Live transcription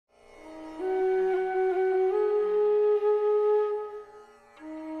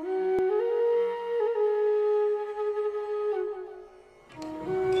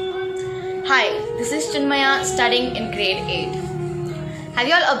Hi, this is Chinmaya studying in grade 8. Have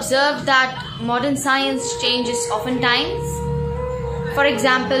you all observed that modern science changes oftentimes? For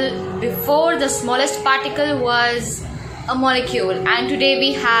example, before the smallest particle was a molecule and today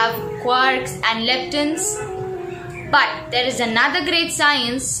we have quarks and leptons. But there is another great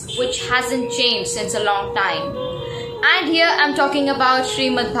science which hasn't changed since a long time. And here I am talking about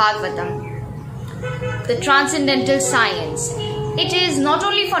Srimad Bhagavatam, the transcendental science. It is not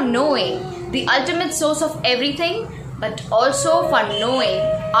only for knowing the ultimate source of everything, but also for knowing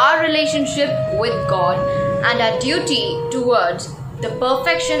our relationship with God and our duty towards the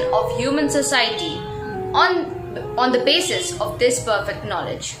perfection of human society on the basis of this perfect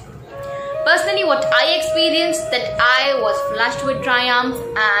knowledge. Personally, what I experienced, that I was flushed with triumph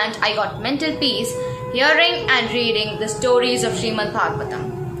and I got mental peace hearing and reading the stories of Srimad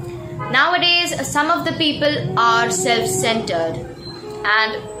Bhagavatam. Nowadays, some of the people are self-centered,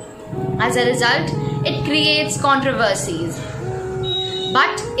 and as a result, it creates controversies.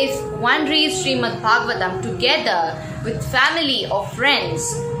 But if one reads Srimad Bhagavatam together with family or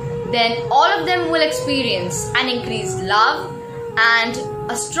friends, then all of them will experience an increased love and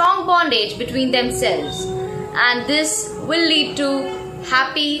a strong bondage between themselves. And this will lead to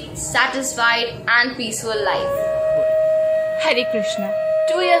happy, satisfied and peaceful life. Hare Krishna.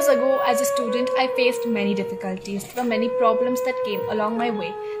 2 years ago, as a student, I faced many difficulties. There were many problems that came along my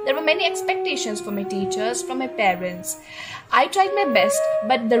way. There were many expectations from my teachers, from my parents. I tried my best,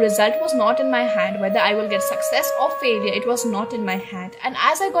 but the result was not in my hand. Whether I will get success or failure, it was not in my hand. And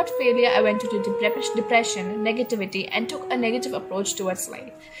as I got failure, I went into depression, negativity, and took a negative approach towards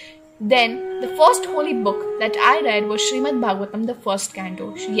life. Then, the first holy book that I read was Srimad Bhagavatam, the first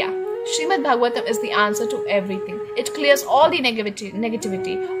canto. Srimad Bhagavatam is the answer to everything. It clears all the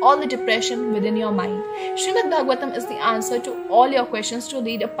negativity, all the depression within your mind. Srimad Bhagavatam is the answer to all your questions to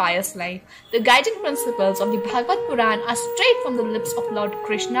lead a pious life. The guiding principles of the Bhagavad Puran are straight from the lips of Lord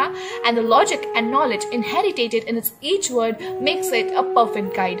Krishna, and the logic and knowledge inherited in its each word makes it a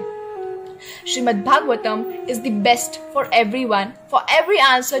perfect guide. Srimad Bhagavatam is the best for everyone, for every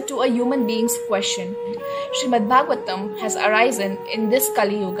answer to a human being's question. Srimad Bhagavatam has arisen in this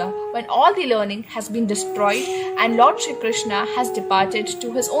Kali Yuga when all the learning has been destroyed and Lord Shri Krishna has departed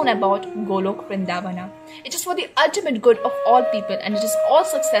to his own abode, Golok Vrindavana. It is for the ultimate good of all people, and it is all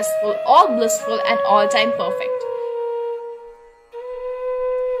successful, all blissful and all time perfect.